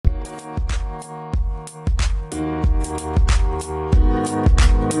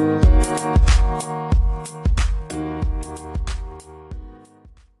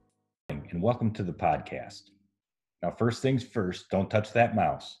and welcome to the podcast. Now, first things first, don't touch that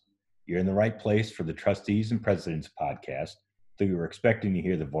mouse. You're in the right place for the Trustees and Presidents podcast, though you were expecting to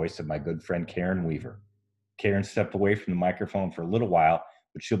hear the voice of my good friend Karen Weaver. Karen stepped away from the microphone for a little while,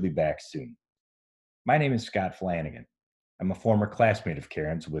 but she'll be back soon. My name is Scott Flanagan. I'm a former classmate of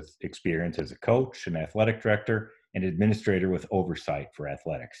Karen's with experience as a coach, an athletic director, and administrator with oversight for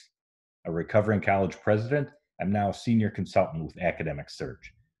athletics. A recovering college president, I'm now a senior consultant with Academic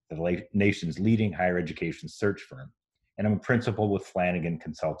Search, the nation's leading higher education search firm, and I'm a principal with Flanagan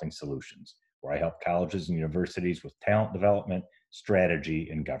Consulting Solutions, where I help colleges and universities with talent development, strategy,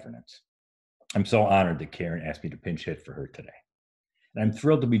 and governance. I'm so honored that Karen asked me to pinch hit for her today. And I'm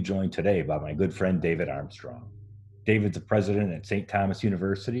thrilled to be joined today by my good friend David Armstrong. David's a president at St. Thomas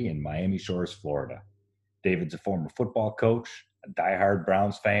University in Miami Shores, Florida. David's a former football coach, a diehard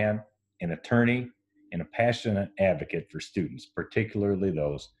Browns fan, an attorney, and a passionate advocate for students, particularly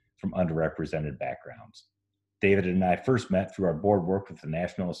those from underrepresented backgrounds. David and I first met through our board work with the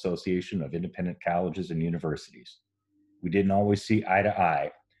National Association of Independent Colleges and Universities. We didn't always see eye to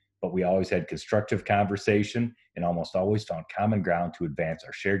eye, but we always had constructive conversation and almost always found common ground to advance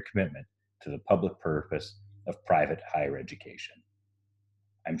our shared commitment to the public purpose of private higher education.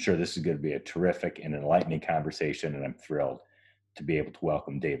 I'm sure this is going to be a terrific and enlightening conversation, and I'm thrilled to be able to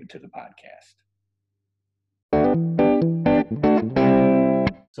welcome David to the podcast.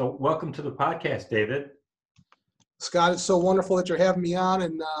 So welcome to the podcast, David. Scott, it's so wonderful that you're having me on,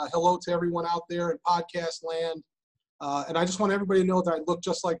 and hello to everyone out there in podcast land. And I just want everybody to know that I look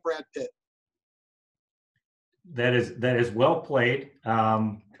just like Brad Pitt. That is well played.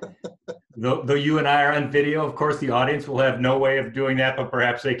 Though you and I are on video, of course, the audience will have no way of doing that, but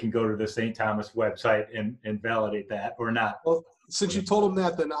perhaps they can go to the St. Thomas website and validate that or not. Well, since you told them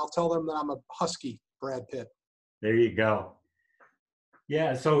that, then I'll tell them that I'm a husky Brad Pitt. There you go.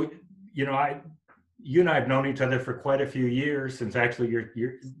 Yeah, so, you and I have known each other for quite a few years, since actually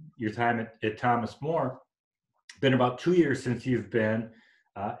your time at Thomas More. Been about 2 years since you've been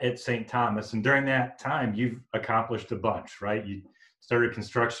at St. Thomas, and during that time, you've accomplished a bunch, right? You started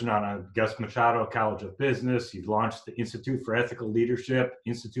construction on a Gus Machado College of Business. You've launched the Institute for Ethical Leadership,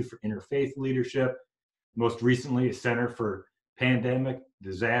 Institute for Interfaith Leadership, most recently a Center for Pandemic,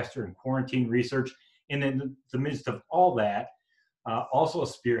 Disaster, and Quarantine Research. And in the midst of all that, also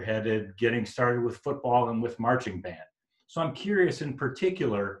spearheaded getting started with football and with marching band. So I'm curious in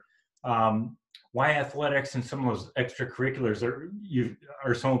particular, why athletics and some of those extracurriculars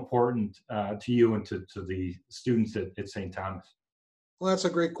are so important to you and to the students at St. Thomas? Well, that's a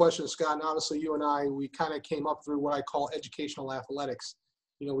great question, Scott. And obviously, you and I, we kind of came up through what I call educational athletics.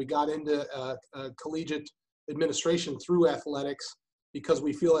 You know, we got into collegiate administration through athletics because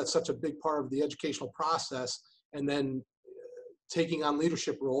we feel that's such a big part of the educational process, and then taking on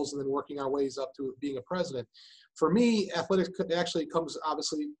leadership roles and then working our ways up to being a president. For me, athletics actually comes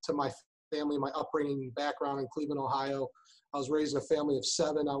obviously to my family, my upbringing background in Cleveland, Ohio. I was raised in a family of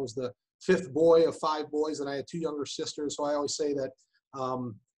 7. I was the 5th boy of 5 boys, and I had 2 younger sisters. So I always say that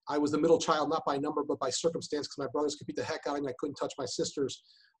I was the middle child, not by number, but by circumstance, because my brothers could beat the heck out of me. I couldn't touch my sisters.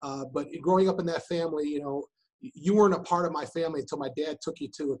 But growing up in that family, you know, you weren't a part of my family until my dad took you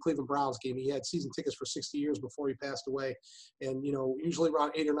to a Cleveland Browns game. He had season tickets for 60 years before he passed away. And, you know, usually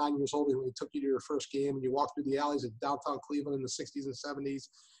around 8 or 9 years old when he took you to your first game, and you walked through the alleys of downtown Cleveland in the 60s and 70s,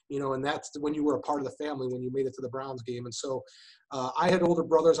 you know, and that's when you were a part of the family, when you made it to the Browns game. And so I had older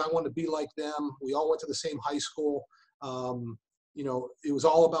brothers. I wanted to be like them. We all went to the same high school. You know, it was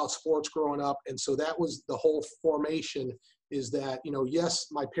all about sports growing up. And so that was the whole formation, is that, you know, yes,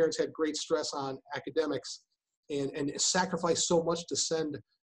 my parents had great stress on academics and sacrificed so much to send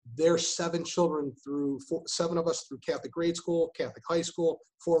their 7 children through, 7 of us through Catholic grade school, Catholic high school,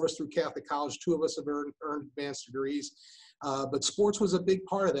 4 of us through Catholic college, 2 of us have earned advanced degrees. But sports was a big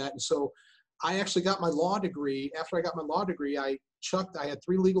part of that. And so I actually got my law degree. After I got my law degree, I had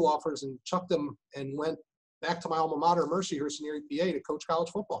 3 legal offers and chucked them and went back to my alma mater, Mercyhurst near EPA, to coach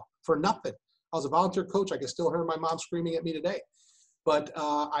college football for nothing. I was a volunteer coach. I can still hear my mom screaming at me today. But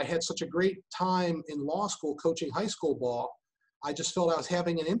I had such a great time in law school coaching high school ball. I just felt I was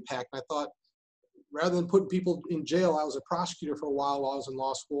having an impact. I thought, rather than putting people in jail, I was a prosecutor for a while I was in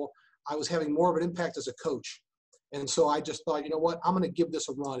law school. I was having more of an impact as a coach. And so I just thought, you know what, I'm going to give this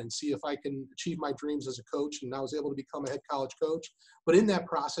a run and see if I can achieve my dreams as a coach. And I was able to become a head college coach. But in that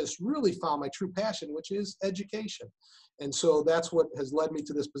process, really found my true passion, which is education. And so that's what has led me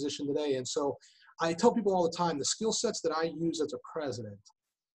to this position today. And so I tell people all the time, the skill sets that I use as a president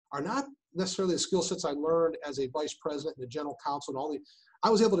are not necessarily the skill sets I learned as a vice president and a general counsel and all the, I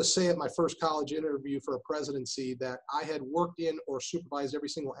was able to say at my first college interview for a presidency that I had worked in or supervised every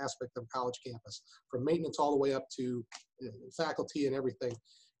single aspect of college campus, from maintenance all the way up to faculty and everything.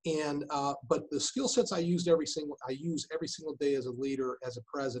 And but the skill sets I use every single day as a leader, as a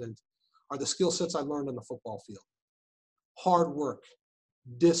president, are the skill sets I learned on the football field. Hard work,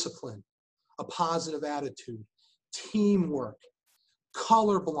 discipline, a positive attitude, teamwork,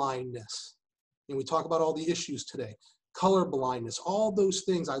 color blindness. And we talk about all the issues today. Color blindness, all those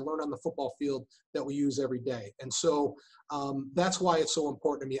things I learned on the football field that we use every day. And so that's why it's so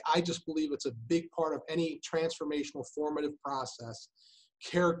important to me. I just believe it's a big part of any transformational formative process.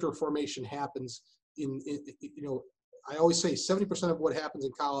 Character formation happens I always say 70% of what happens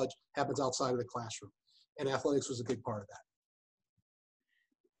in college happens outside of the classroom. And athletics was a big part of that.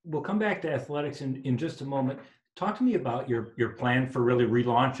 We'll come back to athletics in just a moment. Talk to me about your plan for really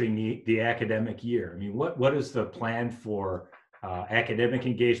relaunching the academic year. I mean, what is the plan for academic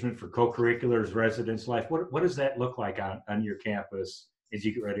engagement, for co-curriculars, residence life? What does that look like on your campus as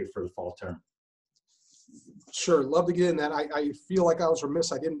you get ready for the fall term? Sure, love to get in that. I feel like I was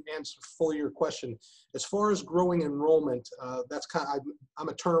remiss. I didn't answer fully your question. As far as growing enrollment, that's I'm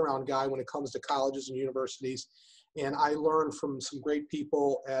a turnaround guy when it comes to colleges and universities. And I learned from some great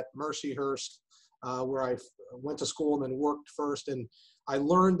people at Mercyhurst, where I went to school and then worked first. And I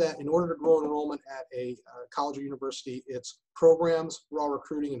learned that in order to grow enrollment at a college or university, it's programs, raw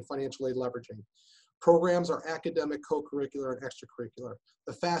recruiting, and financial aid leveraging. Programs are academic, co-curricular, and extracurricular.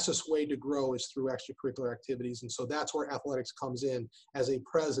 The fastest way to grow is through extracurricular activities. And so that's where athletics comes in as a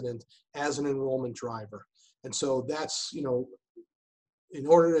president, as an enrollment driver. And so that's, in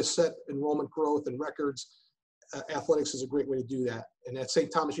order to set enrollment growth and records, athletics is a great way to do that. And at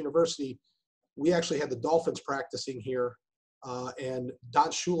St. Thomas University, we actually had the Dolphins practicing here, and Don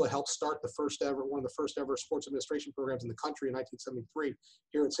Shula helped start one of the first ever sports administration programs in the country in 1973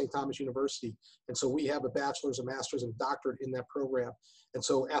 here at St. Thomas University. And so we have a bachelor's, a master's, and doctorate in that program. And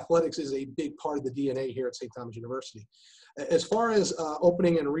so athletics is a big part of the DNA here at St. Thomas University. As far as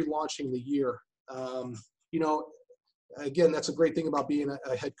opening and relaunching the year, again, that's a great thing about being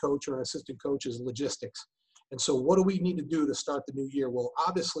a head coach or an assistant coach is logistics. And so what do we need to do to start the new year? Well,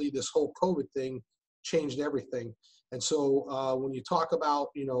 obviously this whole COVID thing changed everything. And so when you talk about,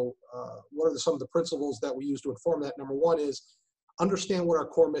 what are some of the principles that we use to inform that? Number one is understand what our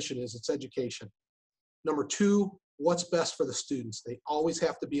core mission is. It's education. Number two, what's best for the students. They always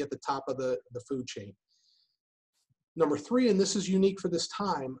have to be at the top of the food chain. Number three, and this is unique for this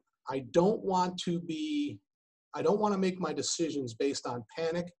time, I don't want to make my decisions based on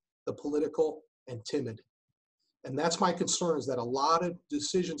panic, the political, and timid. And that's my concern, is that a lot of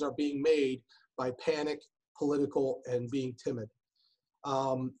decisions are being made by panic, political, and being timid.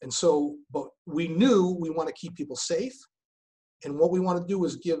 But we knew we want to keep people safe. And what we want to do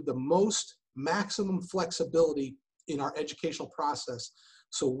is give the maximum flexibility in our educational process.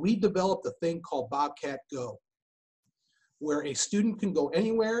 So we developed a thing called Bobcat Go, where a student can go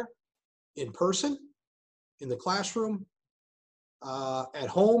anywhere, in person, in the classroom, at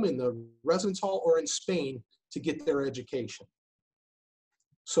home, in the residence hall, or in Spain, to get their education.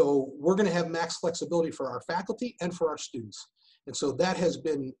 So we're going to have max flexibility for our faculty and for our students. And so that has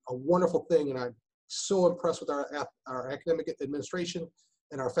been a wonderful thing. And I'm so impressed with our academic administration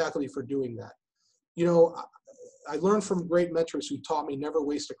and our faculty for doing that. I learned from great mentors who taught me never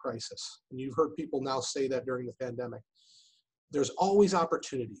waste a crisis. And you've heard people now say that during the pandemic. There's always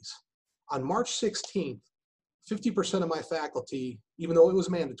opportunities. On March 16th, 50% of my faculty, even though it was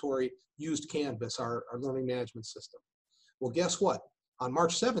mandatory, used Canvas, our learning management system. Well, guess what? On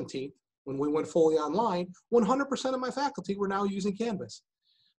March 17th, when we went fully online, 100% of my faculty were now using Canvas.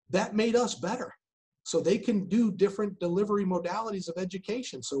 That made us better. So they can do different delivery modalities of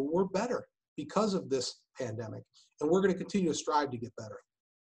education. So we're better because of this pandemic. And we're going to continue to strive to get better.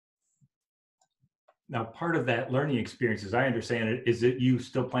 Now, part of that learning experience, as I understand it, is that you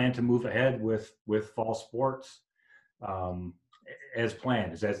still plan to move ahead with fall sports as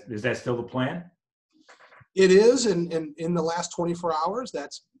planned. Is that still the plan? It is, and in the last 24 hours,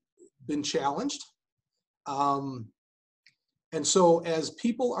 that's been challenged. And so as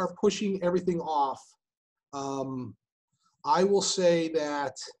people are pushing everything off, I will say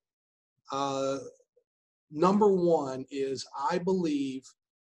that number one is I believe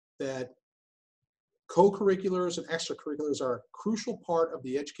that co-curriculars and extracurriculars are a crucial part of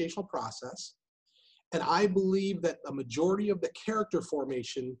the educational process. And I believe that a majority of the character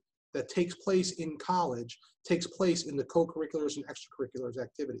formation that takes place in college takes place in the co-curriculars and extracurriculars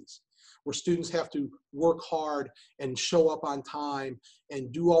activities. where students have to work hard and show up on time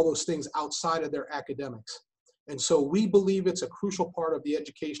and do all those things outside of their academics. And so we believe it's a crucial part of the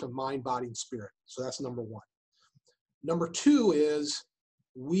education of mind, body, and spirit. So that's number one. Number two is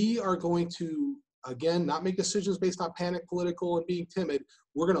we are going to, again, not make decisions based on panic, political, and being timid.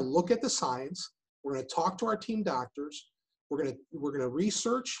 We're going to look at the science. We're going to talk to our team doctors. We're going to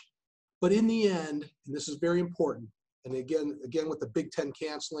research. But in the end, and this is very important, and again with the Big Ten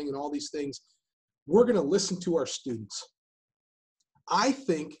canceling and all these things, we're going to listen to our students. I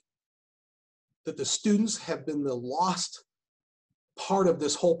think that the students have been the lost part of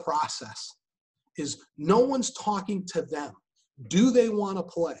this whole process, is no one's talking to them. Do they want to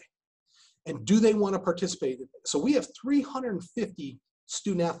play? And do they want to participate? So we have 350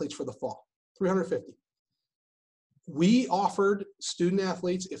 student athletes for the fall, 350. We offered student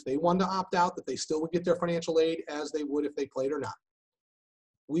athletes, if they wanted to opt out, that they still would get their financial aid as they would if they played or not.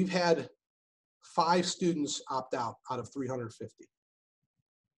 We've had 5 students opt out of 350.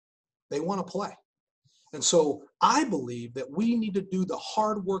 They want to play. And so I believe that we need to do the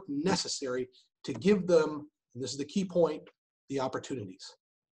hard work necessary to give them, and this is the key point, the opportunities.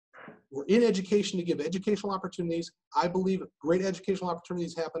 We're in education to give educational opportunities. I believe great educational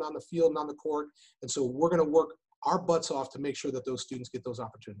opportunities happen on the field and on the court. And so we're going to work our butts off to make sure that those students get those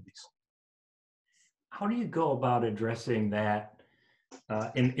opportunities. How do you go about addressing that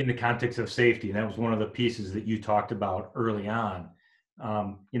in the context of safety? And that was one of the pieces that you talked about early on.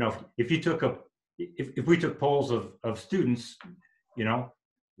 You know, if we took polls of students, you know,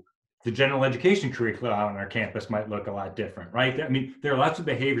 the general education curricula on our campus might look a lot different, right? I mean, there are lots of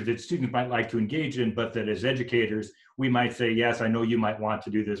behaviors that students might like to engage in, but that as educators, we might say, yes, I know you might want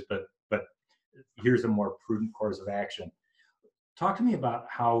to do this, but here's a more prudent course of action. Talk to me about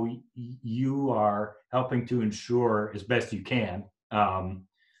how you are helping to ensure, as best you can,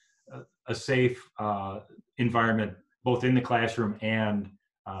 a safe environment, both in the classroom and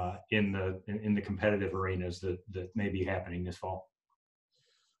in the competitive arenas that may be happening this fall.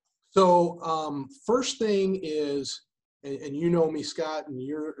 So first thing is, and you know me, Scott, and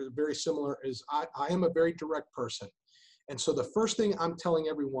you're very similar, is I am a very direct person. And so the first thing I'm telling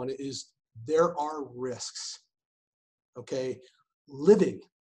everyone is there are risks, okay? Living,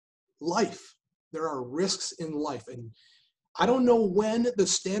 life, there are risks in life. And I don't know when the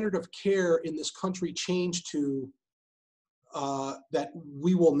standard of care in this country changed to that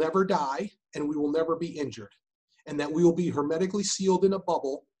we will never die and we will never be injured, and that we will be hermetically sealed in a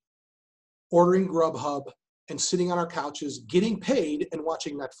bubble, ordering Grubhub and sitting on our couches, getting paid and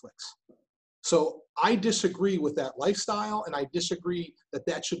watching Netflix. So I disagree with that lifestyle, and I disagree that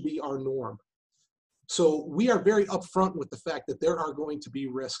that should be our norm. So we are very upfront with the fact that there are going to be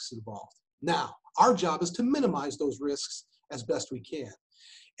risks involved. Now, our job is to minimize those risks as best we can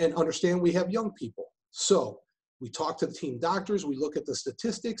and understand we have young people. So we talk to the team doctors, we look at the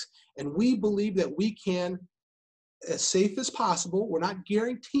statistics, and we believe that we can, as safe as possible, we're not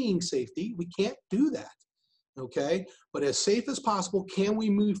guaranteeing safety, we can't do that, okay? But as safe as possible, can we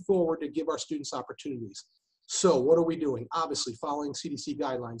move forward to give our students opportunities? So what are we doing? Obviously following CDC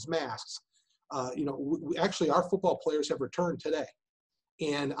guidelines, masks. You know, actually our football players have returned today.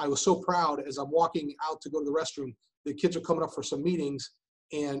 And I was so proud as I'm walking out to go to the restroom, the kids are coming up for some meetings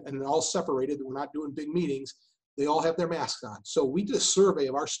and they're all separated. We're not doing big meetings. They all have their masks on. So we did a survey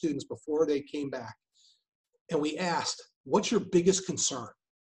of our students before they came back. And we asked, what's your biggest concern?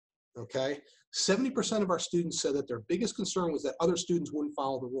 Okay, 70% of our students said that their biggest concern was that other students wouldn't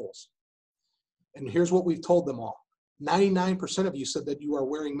follow the rules. And here's what we've told them all. 99% of you said that you are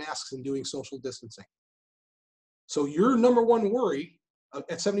wearing masks and doing social distancing. So your number one worry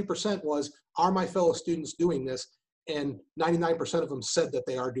at 70% was, are my fellow students doing this? And 99% of them said that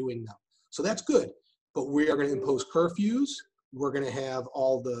they are doing them. So that's good. But we are going to impose curfews. We're going to have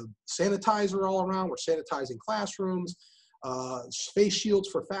all the sanitizer all around. We're sanitizing classrooms, face shields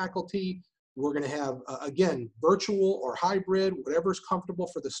for faculty. We're going to have, again, virtual or hybrid, whatever's comfortable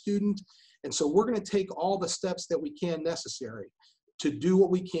for the student. And so we're going to take all the steps that we can necessary to do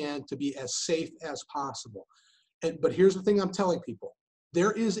what we can to be as safe as possible. But here's the thing I'm telling people.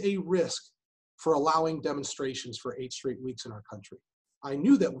 There is a risk for allowing demonstrations for 8 straight weeks in our country. I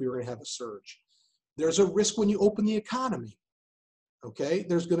knew that we were going to have a surge. There's a risk when you open the economy. Okay,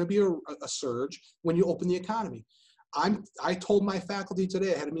 there's going to be a surge when you open the economy. I told my faculty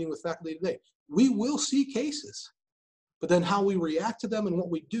today, I had a meeting with faculty today, we will see cases, but then how we react to them and what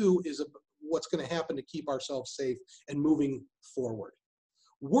we do is what's going to happen to keep ourselves safe and moving forward.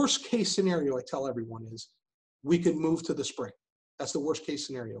 Worst case scenario, I tell everyone, is we can move to the spring. That's the worst case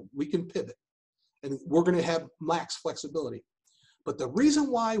scenario. We can pivot, and we're going to have max flexibility. But the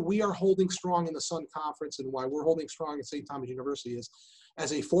reason why we are holding strong in the Sun Conference and why we're holding strong at St. Thomas University is,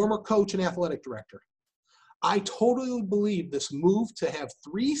 as a former coach and athletic director, I totally believe this move to have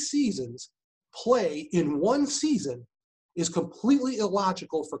 3 seasons play in 1 season is completely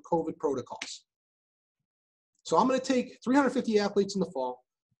illogical for COVID protocols. So I'm going to take 350 athletes in the fall,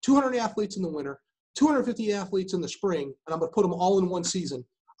 200 athletes in the winter, 250 athletes in the spring, and I'm going to put them all in 1 season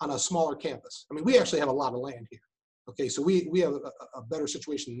on a smaller campus. I mean, we actually have a lot of land here. Okay, so we have a better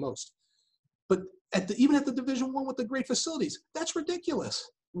situation than most. But even at the Division I with the great facilities, that's ridiculous.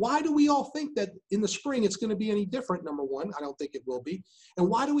 Why do we all think that in the spring it's going to be any different? Number one, I don't think it will be. And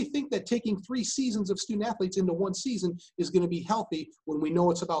why do we think that taking 3 seasons of student athletes into 1 season is going to be healthy when we know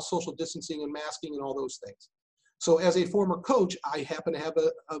it's about social distancing and masking and all those things? So as a former coach, I happen to have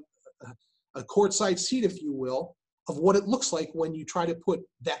a courtside seat, if you will, of what it looks like when you try to put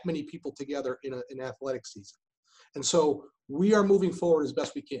that many people together in an athletic season. And so we are moving forward as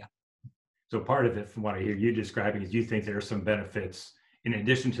best we can. So part of it, from what I hear you describing, is you think there are some benefits in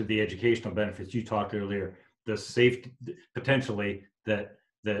addition to the educational benefits you talked earlier, the safety potentially that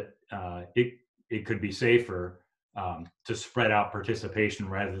it could be safer to spread out participation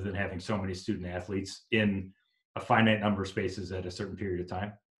rather than having so many student athletes in a finite number of spaces at a certain period of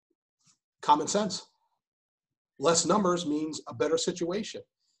time. Common sense. Less numbers means a better situation.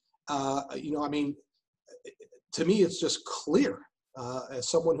 I mean, to me, it's just clear. As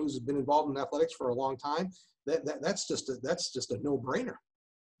someone who's been involved in athletics for a long time, that's just a no-brainer.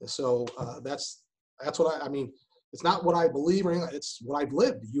 So that's what I mean. It's not what I believe or anything. It's what I've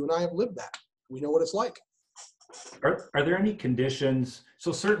lived. You and I have lived that. We know what it's like. Are there any conditions?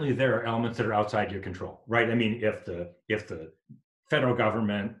 So certainly there are elements that are outside your control, right? I mean, if the federal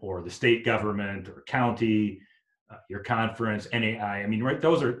government or the state government or county, your conference, NAI, I mean, right?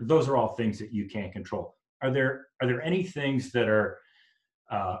 Those are all things that you can't control. Are there any things that are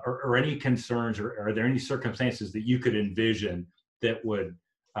or any concerns, or are there any circumstances that you could envision that would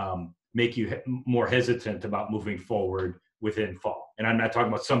make you more hesitant about moving forward within fall? And I'm not talking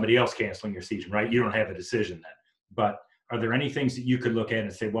about somebody else canceling your season, right? You don't have a decision then. But are there any things that you could look at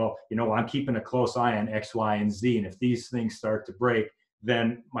and say, well, I'm keeping a close eye on X, Y, and Z, and if these things start to break,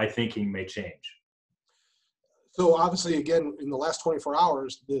 then my thinking may change? So obviously, again, in the last 24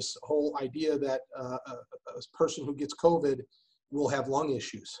 hours, this whole idea that a person who gets COVID will have lung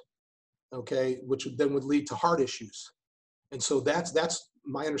issues, okay, which then would lead to heart issues. And so that's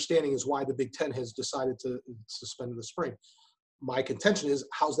my understanding is why the Big Ten has decided to suspend in the spring. My contention is,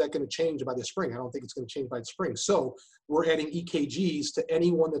 how's that going to change by the spring? I don't think it's going to change by the spring. So we're adding EKGs to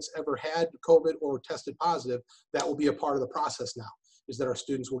anyone that's ever had COVID or tested positive. That will be a part of the process now, is that our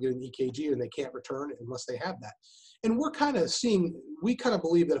students will get an EKG and they can't return unless they have that. And we kind of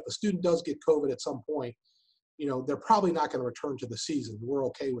believe that if a student does get COVID at some point, they're probably not going to return to the season. We're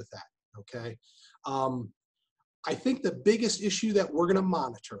okay with that, okay? I think the biggest issue that we're going to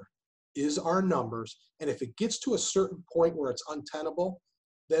monitor is our numbers. And if it gets to a certain point where it's untenable,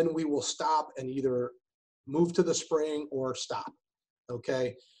 then we will stop and either move to the spring or stop,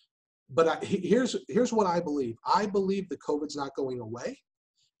 okay? But here's what I believe. I believe the COVID's not going away,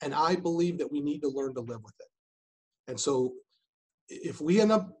 and I believe that we need to learn to live with it. And so if we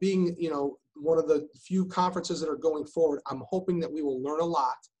end up being, one of the few conferences that are going forward, I'm hoping that we will learn a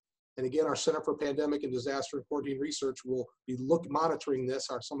lot. And again, our Center for Pandemic and Disaster and Quarantine Research will be monitoring this,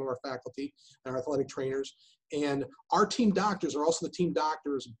 some of our faculty and our athletic trainers. And our team doctors are also the team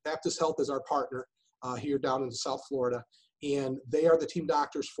doctors. Baptist Health is our partner here down in South Florida. And they are the team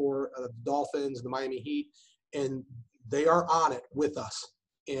doctors for the Dolphins and the Miami Heat. And they are on it with us.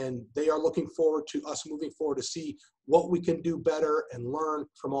 And they are looking forward to us moving forward to see what we can do better and learn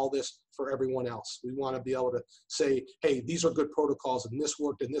from all this for everyone else. We want to be able to say, hey, these are good protocols and this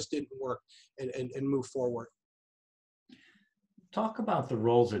worked and this didn't work, and move forward. Talk about the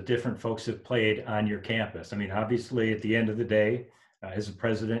roles that different folks have played on your campus. I mean, obviously at the end of the day, as a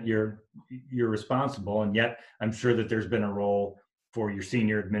president, you're responsible, and yet I'm sure that there's been a role for your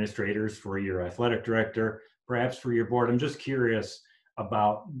senior administrators, for your athletic director, perhaps for your board. I'm just curious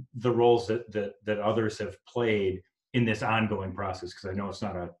about the roles that others have played in this ongoing process, because I know it's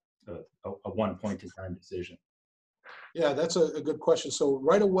not a one point in time decision. Yeah, that's a good question. So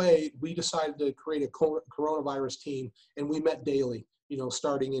right away, we decided to create a coronavirus team, and we met daily,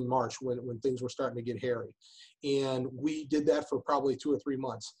 starting in March when things were starting to get hairy. And we did that for probably 2 or 3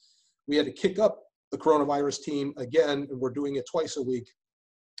 months. We had to kick up the coronavirus team again, and we're doing it twice a week,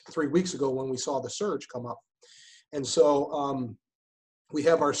 3 weeks ago when we saw the surge come up. And so we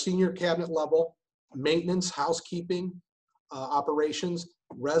have our senior cabinet level, maintenance, housekeeping, operations,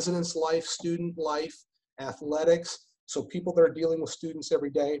 residence life, student life, athletics, So people that are dealing with students every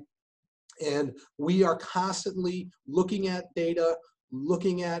day. And we are constantly looking at data,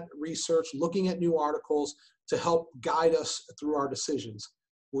 looking at research, looking at new articles to help guide us through our decisions.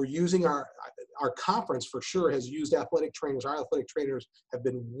 We're using our conference for sure has used athletic trainers. Our athletic trainers have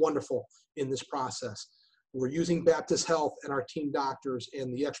been wonderful in this process. We're using Baptist Health and our team doctors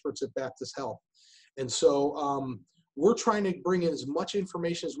and the experts at Baptist Health. And so we're trying to bring in as much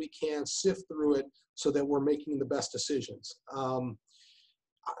information as we can, sift through it so that we're making the best decisions.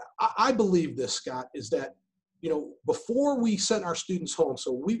 I believe this, Scott, is that, before we sent our students home,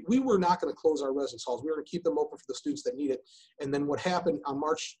 so we were not going to close our residence halls. We were going to keep them open for the students that need it. And then what happened on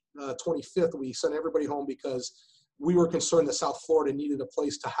March 25th, we sent everybody home because we were concerned that South Florida needed a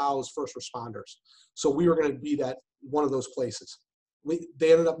place to house first responders. So we were going to be one of those places.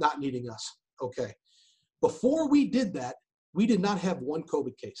 They ended up not needing us. Okay. Before we did that, we did not have one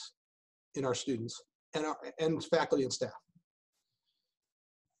COVID case in our students and faculty and staff.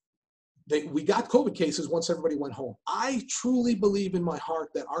 We got COVID cases once everybody went home. I truly believe in my heart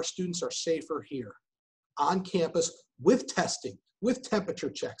that our students are safer here on campus with testing, with temperature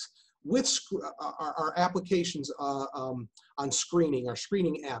checks, with our applications on screening, our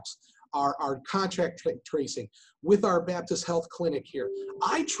screening apps, our contact tracing, with our Baptist Health Clinic here.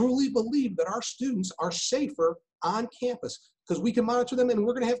 I truly believe that our students are safer on campus because we can monitor them, and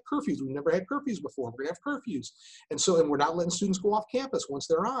we're going to have curfews. We've never had curfews before. We're going to have curfews. And we're not letting students go off campus once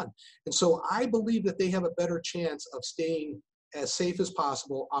they're on. And so I believe that they have a better chance of staying as safe as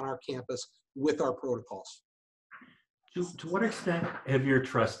possible on our campus with our protocols. To what extent have your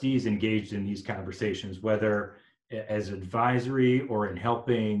trustees engaged in these conversations, whether as advisory or in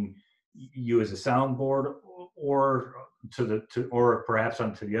helping you as a soundboard, or or perhaps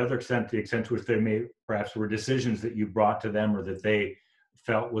to the other extent, the extent to which they may perhaps were decisions that you brought to them or that they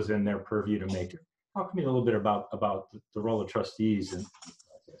felt was in their purview to make? Talk to me a little bit about the role of trustees and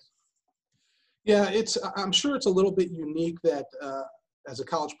this. Yeah, I'm sure it's a little bit unique that as a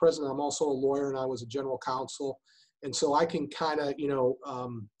college president, I'm also a lawyer and I was a general counsel. And so I can kind of,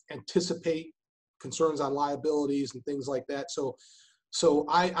 anticipate concerns on liabilities and things like that. So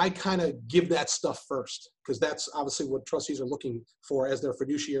I kind of give that stuff first, because that's obviously what trustees are looking for as their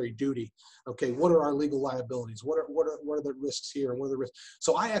fiduciary duty. Okay, what are our legal liabilities? What are the risks here, and what are the risks?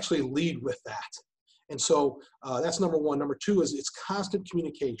 So I actually lead with that. And so that's number one. Number two is it's constant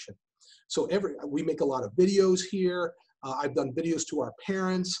communication. So we make a lot of videos here. I've done videos to our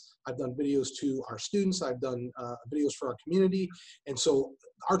parents. I've done videos to our students. I've done videos for our community. And so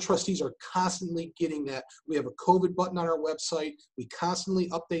our trustees are constantly getting that. We have a COVID button on our website. We constantly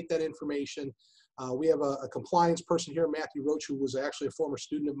update that information. We have a compliance person here, Matthew Roach, who was actually a former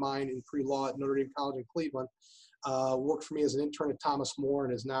student of mine in pre-law at Notre Dame College in Cleveland, worked for me as an intern at Thomas More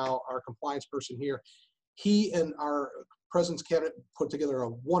and is now our compliance person here. He and our President's Cabinet put together a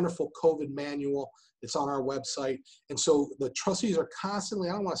wonderful COVID manual. It's on our website. And so the trustees are constantly,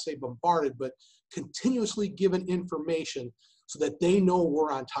 I don't want to say bombarded, but continuously given information so that they know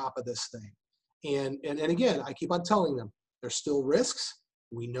we're on top of this thing. And again, I keep on telling them, there's still risks.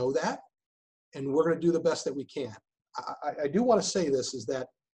 We know that. And we're going to do the best that we can. I do want to say this is that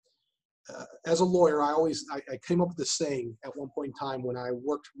as a lawyer, I came up with this saying at one point in time when I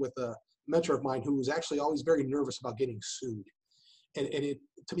worked with a mentor of mine who was actually always very nervous about getting sued. And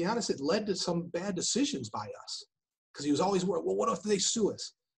to be honest, it led to some bad decisions by us because he was always worried, well, what if they sue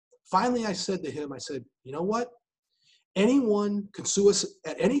us? Finally, I said to him, I said, you know what? Anyone can sue us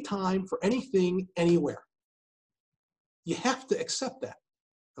at any time for anything, anywhere. You have to accept that,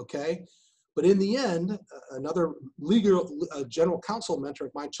 okay? But in the end, another legal general counsel mentor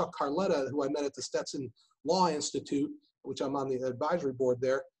of mine, Chuck Carletta, who I met at the Stetson Law Institute, which I'm on the advisory board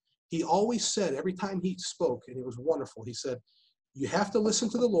there, he always said every time he spoke, and it was wonderful, he said, you have to listen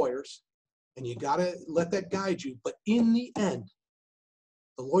to the lawyers and you got to let that guide you. But in the end,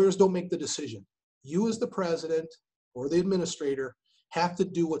 the lawyers don't make the decision. You as the president or the administrator have to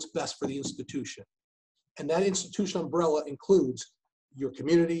do what's best for the institution. And that institution umbrella includes your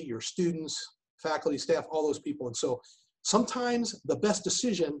community, your students, faculty, staff, all those people. And so sometimes the best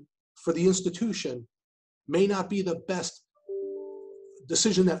decision for the institution may not be the best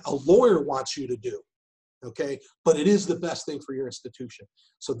decision that a lawyer wants you to do, okay? But it is the best thing for your institution.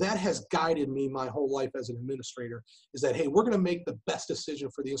 So that has guided me my whole life as an administrator, is that, hey, we're gonna make the best decision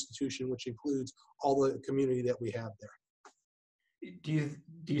for the institution, which includes all the community that we have there. Do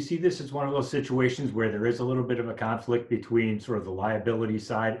you see this as one of those situations where there is a little bit of a conflict between sort of the liability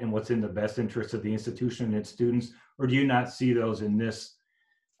side and what's in the best interest of the institution and its students, or do you not see those in this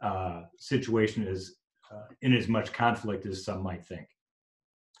situation as in as much conflict as some might think?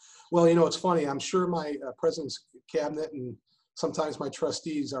 Well, it's funny. I'm sure my president's cabinet and sometimes my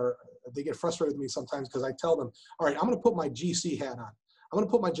trustees they get frustrated with me sometimes because I tell them, all right, I'm going to put my GC hat on. I'm going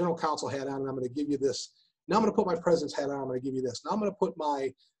to put my general counsel hat on and I'm going to give you this. Now I'm going to put my president's hat on. I'm going to give you this. Now I'm going to put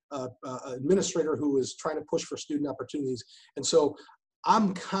my administrator who is trying to push for student opportunities. And so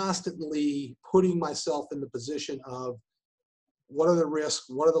I'm constantly putting myself in the position of what are the risks?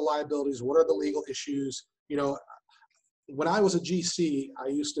 What are the liabilities? What are the legal issues? When I was a GC, I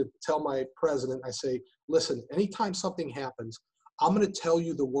used to tell my president, I say, listen, anytime something happens, I'm going to tell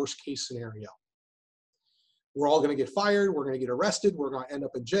you the worst case scenario. We're all going to get fired. We're going to get arrested. We're going to end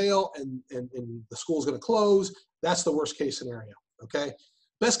up in jail and the school's going to close. That's the worst case scenario. Okay.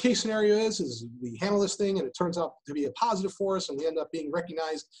 Best case scenario is we handle this thing and it turns out to be a positive for us and we end up being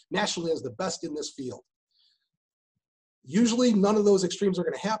recognized nationally as the best in this field. Usually none of those extremes are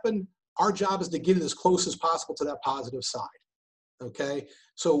going to happen. Our job is to get it as close as possible to that positive side. Okay.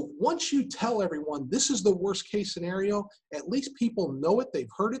 So once you tell everyone this is the worst case scenario, at least people know it, they've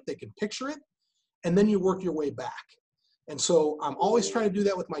heard it, they can picture it, and then you work your way back. And so I'm always trying to do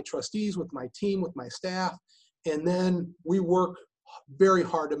that with my trustees, with my team, with my staff. And then we work very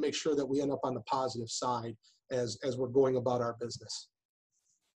hard to make sure that we end up on the positive side as we're going about our business.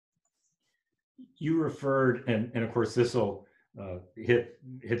 You referred, and of course this will hit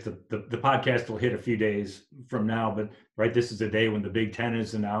the podcast will hit a few days from now, but right, this is the day when the Big Ten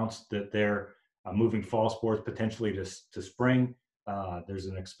has announced that they're moving fall sports potentially to spring. There's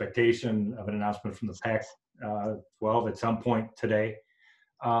an expectation of an announcement from the Pac-12 at some point today.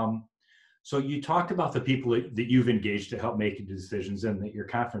 So you talked about the people that you've engaged to help make decisions and that your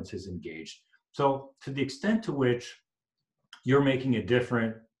conference has engaged. So to the extent to which you're making a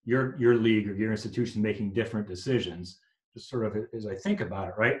different, your league or your institution making different decisions, just sort of as I think about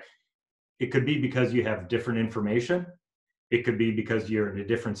it, right? It could be because you have different information. It could be because you're in a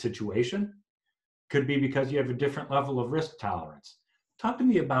different situation. Could be because you have a different level of risk tolerance. Talk to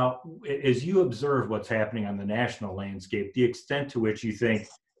me about, as you observe what's happening on the national landscape, the extent to which you think,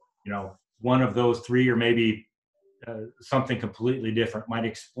 one of those three or maybe something completely different might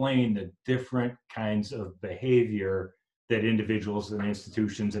explain the different kinds of behavior that individuals and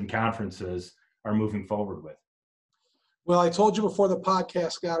institutions and conferences are moving forward with. Well, I told you before the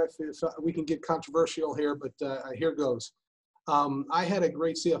podcast, Scott, if we can get controversial here, but here goes. I had a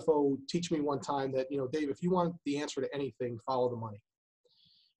great CFO teach me one time that, Dave, if you want the answer to anything, follow the money.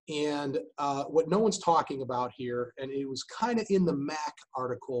 And what no one's talking about here, and it was kind of in the MAC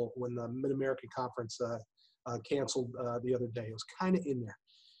article when the Mid-American Conference canceled the other day. It was kind of in there.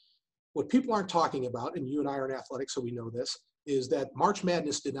 What people aren't talking about, and you and I are in athletics, so we know this, is that March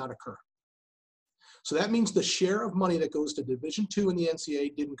Madness did not occur. So that means the share of money that goes to Division II in the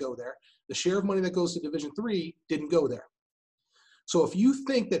NCAA didn't go there. The share of money that goes to Division III didn't go there. So if you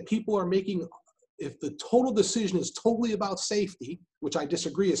think that people are making, if the total decision is totally about safety, which I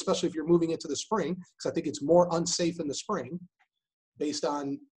disagree, especially if you're moving into the spring, because I think it's more unsafe in the spring based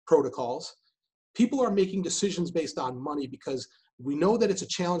on protocols, people are making decisions based on money because we know that it's a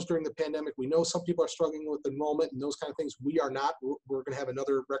challenge during the pandemic. We know some people are struggling with enrollment and those kind of things. We are not. We're going to have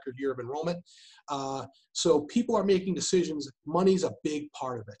another record year of enrollment. So people are making decisions. Money's a big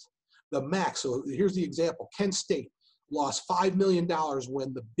part of it. The MAC, so here's the example. Kent State lost $5 million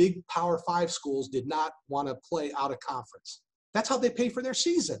when the big Power 5 schools did not want to play out of conference. That's how they pay for their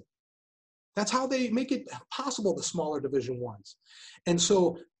season. That's how they make it possible, the smaller Division I's. And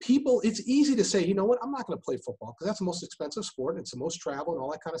so people, it's easy to say, you know what, I'm not going to play football because that's the most expensive sport. And it's the most travel and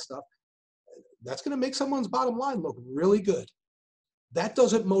all that kind of stuff. That's going to make someone's bottom line look really good. That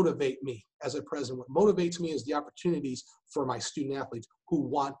doesn't motivate me as a president. What motivates me is the opportunities for my student athletes who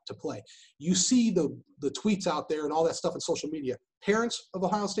want to play. You see the tweets out there and all that stuff in social media. Parents of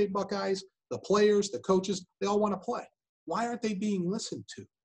Ohio State Buckeyes, the players, the coaches, they all want to play. Why aren't they being listened to?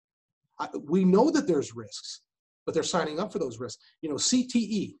 We know that there's risks, but they're signing up for those risks.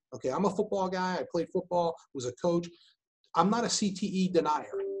 CTE, okay, I'm a football guy. I played football, was a coach. I'm not a CTE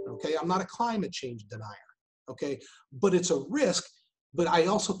denier, okay? I'm not a climate change denier, okay? But it's a risk, but I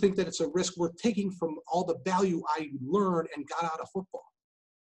also think that it's a risk we're taking from all the value I learned and got out of football.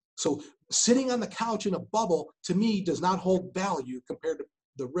 So sitting on the couch in a bubble, to me, does not hold value compared to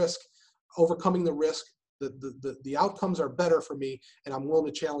the risk, overcoming the risk. The outcomes are better for me, and I'm willing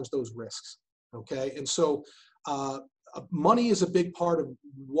to challenge those risks, okay? And so money is a big part of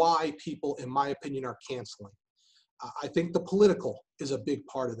why people, in my opinion, are canceling. I think the political is a big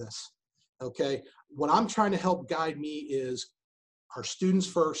part of this, okay? What I'm trying to help guide me is our students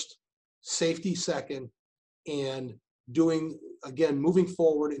first, safety second, and doing, again, moving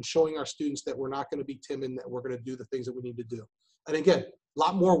forward and showing our students that we're not going to be timid, that we're going to do the things that we need to do. And again, a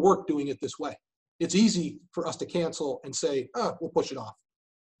lot more work doing it this way. It's easy for us to cancel and say, oh, we'll push it off.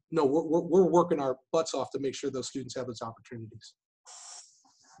 No, we're working our butts off to make sure those students have those opportunities.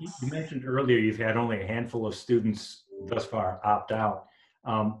 You mentioned earlier you've had only a handful of students thus far opt out.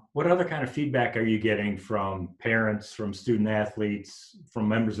 What other kind of feedback are you getting from parents, from student athletes, from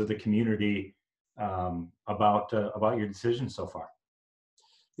members of the community about your decision so far?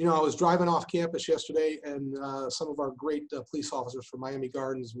 You know, I was driving off campus yesterday, and some of our great police officers from Miami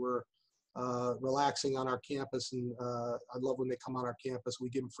Gardens were relaxing on our campus, and I love when they come on our campus. We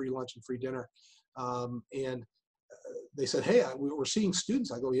give them free lunch and free dinner, and they said, hey, we're seeing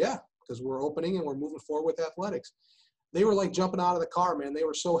students. I go, yeah, because we're opening and we're moving forward with athletics. They were like jumping out of the car, man. They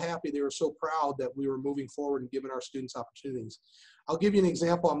were so happy. They were so proud that we were moving forward and giving our students opportunities. I'll give you an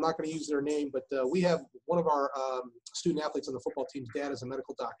example. I'm not going to use their name, but we have one of our student athletes on the football team's dad is a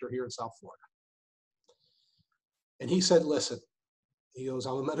medical doctor here in South Florida. And he said, listen, he goes,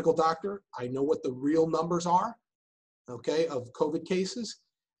 I'm a medical doctor. I know what the real numbers are, okay, of COVID cases.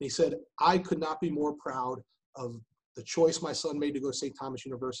 And he said, I could not be more proud of the choice my son made to go to St. Thomas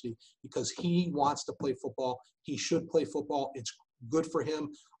University because he wants to play football. He should play football. It's good for him.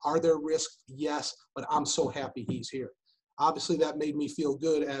 Are there risks? Yes, but I'm so happy he's here. Obviously, that made me feel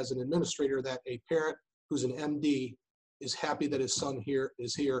good as an administrator that a parent who's an MD is happy that his son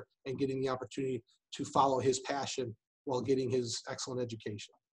is here and getting the opportunity to follow his passion while getting his excellent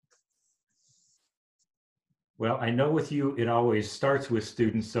education. Well, I know with you, it always starts with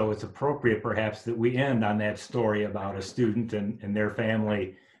students, so it's appropriate perhaps that we end on that story about a student and their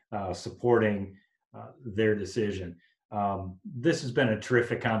family supporting their decision. This has been a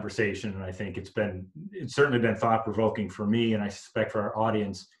terrific conversation, and I think it's certainly been thought-provoking for me, and I suspect for our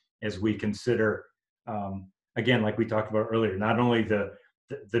audience as we consider, again, like we talked about earlier, not only the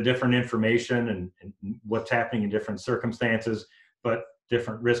different information and what's happening in different circumstances, but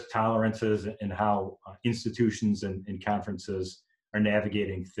different risk tolerances and how institutions and conferences are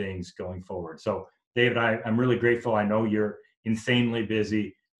navigating things going forward. So David, I'm really grateful. I know you're insanely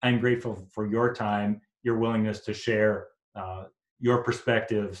busy. I'm grateful for your time, your willingness to share your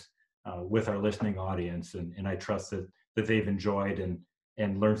perspectives with our listening audience. And I trust that they've enjoyed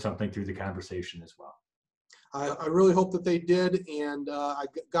and learned something through the conversation as well. I really hope that they did, and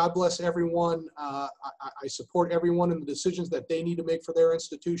God bless everyone. I support everyone in the decisions that they need to make for their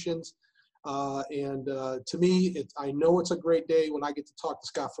institutions. To me, I know it's a great day when I get to talk to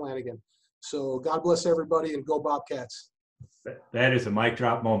Scott Flanagan. So God bless everybody, and go Bobcats. That is a mic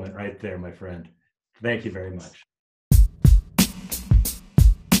drop moment right there, my friend. Thank you very much.